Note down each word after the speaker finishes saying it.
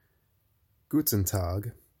Guten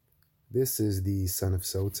Tag. This is the son of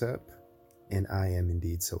Sotep, and I am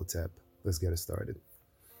indeed Sotep. Let's get it started.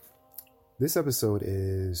 The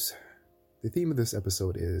theme of this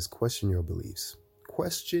episode is question your beliefs.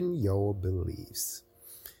 Question your beliefs.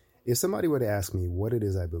 If somebody were to ask me what it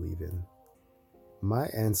is I believe in, my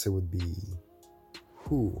answer would be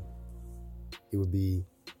who. It would be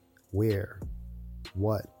where,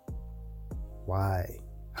 what, why,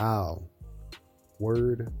 how,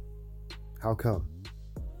 word, how come.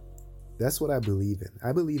 That's what I believe in.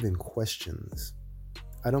 I believe in questions.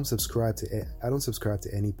 I don't subscribe to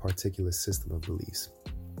any particular system of beliefs.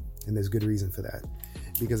 And there's good reason for that.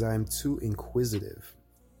 Because I am too inquisitive.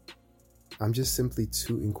 I'm just simply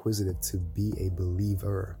too inquisitive to be a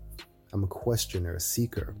believer. I'm a questioner, a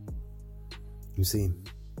seeker. You see,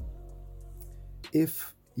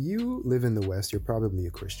 if you live in the West, you're probably a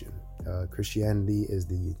Christian. Christianity is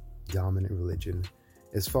the dominant religion.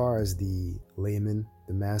 As far as the laymen,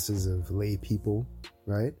 the masses of lay people,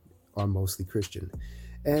 right, are mostly Christian.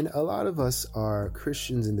 And a lot of us are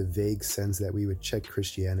Christians in the vague sense that we would check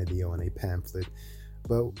Christianity on a pamphlet.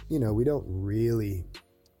 But, a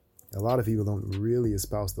lot of people don't really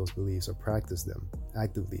espouse those beliefs or practice them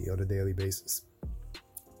actively on a daily basis.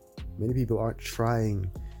 Many people aren't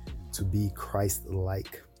trying to be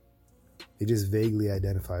Christ-like. They just vaguely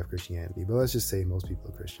identify with Christianity. But let's just say most people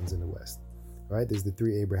are Christians in the West. Right? There's the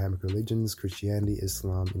three Abrahamic religions: Christianity,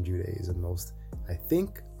 Islam, and Judaism. Most, I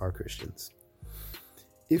think, are Christians.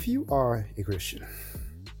 If you are a Christian,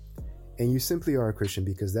 and you simply are a Christian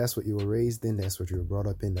because that's what you were raised in, that's what you were brought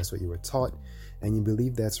up in, that's what you were taught, and you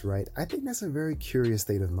believe that's right, I think that's a very curious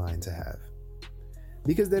state of mind to have.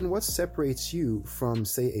 Because then what separates you from,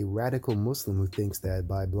 say, a radical Muslim who thinks that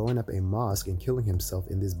by blowing up a mosque and killing himself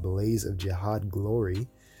in this blaze of jihad glory,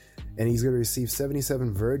 and he's going to receive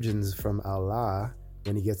 77 virgins from Allah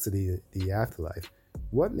when he gets to the afterlife,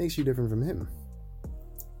 what makes you different from him?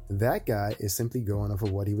 That guy is simply going off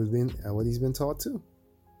of what he's been taught to,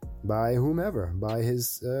 by whomever, by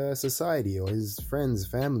his society or his friends,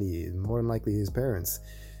 family, more than likely his parents,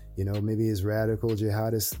 maybe his radical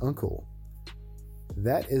jihadist uncle.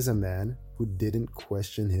 That is a man who didn't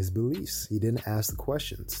question his beliefs. He didn't ask the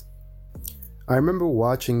questions. I remember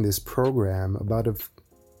watching this program about a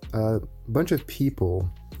bunch of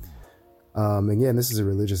people, again, this is a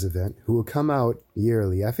religious event, who would come out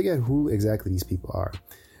yearly. I forget who exactly these people are,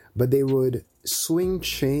 but they would swing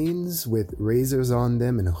chains with razors on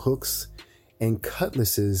them and hooks and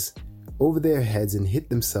cutlasses over their heads and hit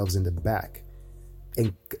themselves in the back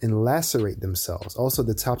and lacerate themselves. Also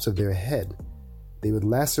the tops of their head. They would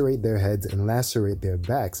lacerate their heads and lacerate their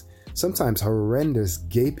backs. Sometimes horrendous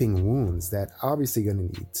gaping wounds that obviously going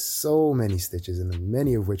to need so many stitches, and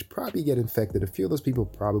many of which probably get infected. A few of those people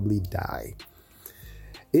probably die.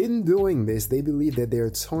 In doing this, they believe that they're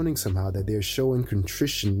atoning somehow, that they're showing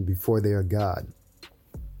contrition before their God.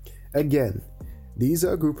 Again, these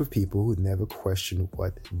are a group of people who never question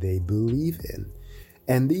what they believe in.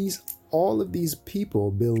 And all of these people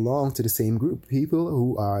belong to the same group. People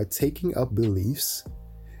who are taking up beliefs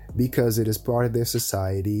because it is part of their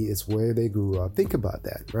society, it's where they grew up. Think about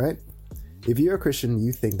that, right? If you're a Christian,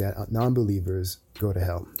 you think that non-believers go to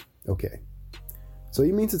hell. Okay. So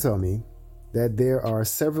you mean to tell me that there are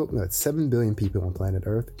 7 billion people on planet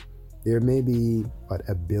Earth? There may be,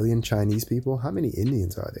 1 billion Chinese people? How many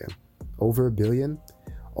Indians are there? Over 1 billion?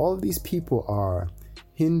 All of these people are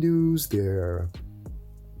Hindus, they're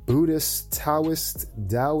Buddhists, Taoists,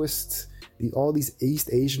 Taoists, all these East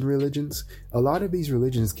Asian religions. A lot of these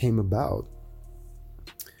religions came about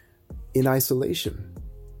in isolation.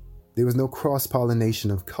 There was no cross-pollination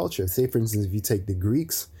of culture. Say, for instance, if you take the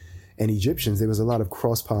Greeks and Egyptians, there was a lot of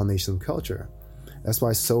cross-pollination of culture. That's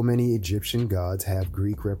why so many Egyptian gods have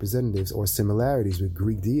Greek representatives or similarities with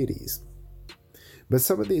Greek deities. But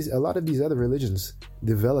a lot of these other religions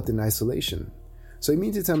developed in isolation. So you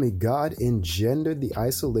mean to tell me God engendered the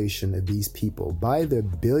isolation of these people by the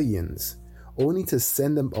billions, only to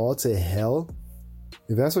send them all to hell?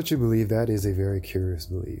 If that's what you believe, that is a very curious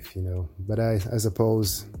belief, But I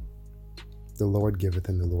suppose the Lord giveth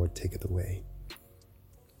and the Lord taketh away.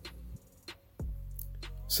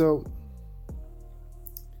 So,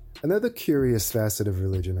 another curious facet of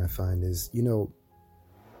religion I find is,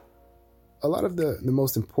 a lot of the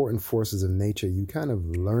most important forces of nature you kind of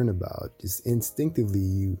learn about. Just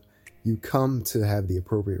instinctively, you come to have the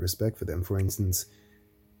appropriate respect for them. For instance,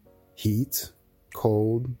 heat,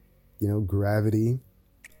 cold, gravity.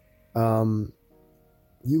 You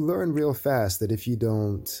learn real fast that if you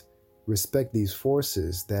don't respect these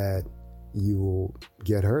forces, that you will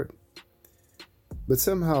get hurt. But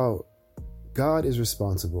somehow God is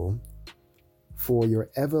responsible for your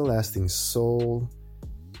everlasting soul,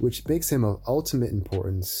 which makes him of ultimate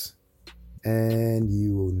importance, and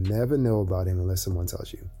you will never know about him unless someone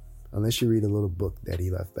tells you, unless you read a little book that he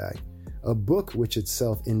left back. A book which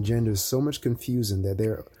itself engenders so much confusion that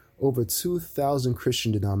there are over 2,000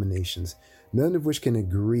 Christian denominations, none of which can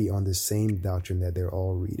agree on the same doctrine that they're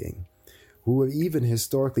all reading, who have even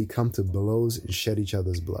historically come to blows and shed each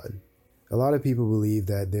other's blood. A lot of people believe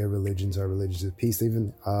that their religions are religions of peace.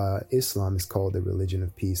 Even Islam is called the religion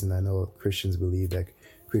of peace, and I know Christians believe that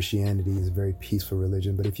Christianity is a very peaceful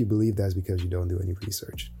religion, but if you believe that, it's because you don't do any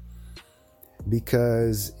research.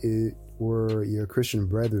 Because it were your Christian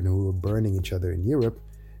brethren who were burning each other in Europe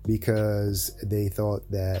because they thought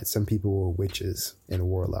that some people were witches and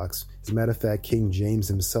warlocks. As a matter of fact, King James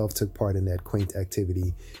himself took part in that quaint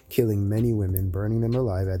activity, killing many women, burning them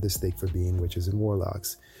alive at the stake for being witches and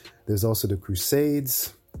warlocks. There's also the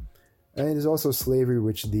Crusades, and there's also slavery,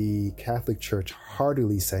 which the Catholic Church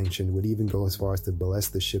heartily sanctioned, would even go as far as to bless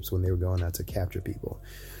the ships when they were going out to capture people.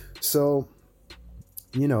 So,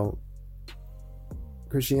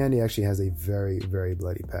 Christianity actually has a very, very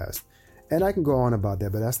bloody past. And I can go on about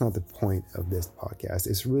that, but that's not the point of this podcast.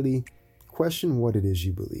 It's really question what it is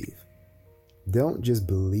you believe. Don't just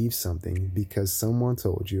believe something because someone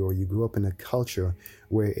told you, or you grew up in a culture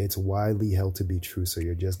where it's widely held to be true, so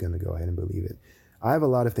you're just going to go ahead and believe it. I have a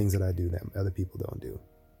lot of things that I do that other people don't do,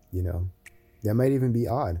 That might even be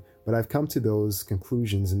odd, but I've come to those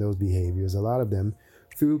conclusions and those behaviors, a lot of them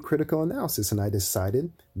through critical analysis, and I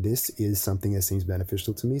decided this is something that seems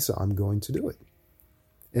beneficial to me, so I'm going to do it.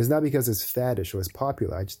 It's not because it's faddish or it's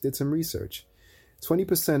popular. I just did some research.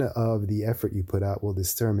 20% of the effort you put out will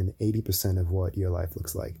determine 80% of what your life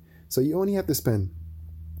looks like. So you only have to spend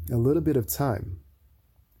a little bit of time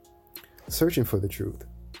searching for the truth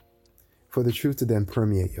to then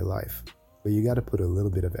permeate your life. But you got to put a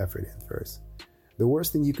little bit of effort in first. The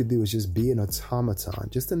worst thing you could do is just be an automaton,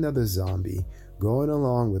 just another zombie, going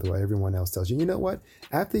along with what everyone else tells you. You know what?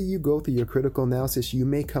 After you go through your critical analysis, you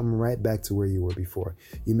may come right back to where you were before.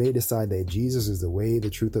 You may decide that Jesus is the way, the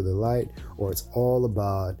truth, or the light, or it's all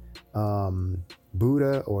about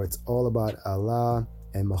Buddha, or it's all about Allah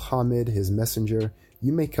and Muhammad, his messenger.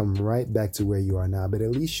 You may come right back to where you are now, but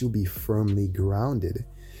at least you'll be firmly grounded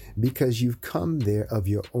because you've come there of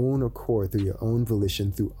your own accord, through your own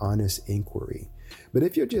volition, through honest inquiry. But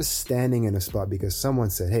if you're just standing in a spot because someone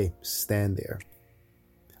said, hey, stand there,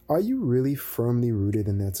 are you really firmly rooted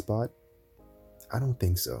in that spot? I don't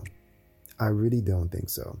think so. I really don't think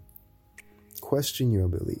so. Question your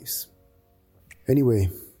beliefs. Anyway,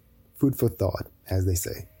 food for thought, as they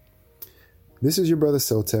say. This is your brother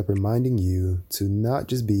Sotep reminding you to not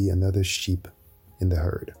just be another sheep in the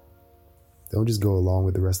herd. Don't just go along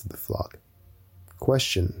with the rest of the flock.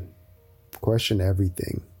 Question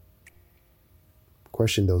everything.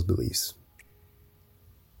 Question those beliefs.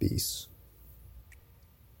 Peace.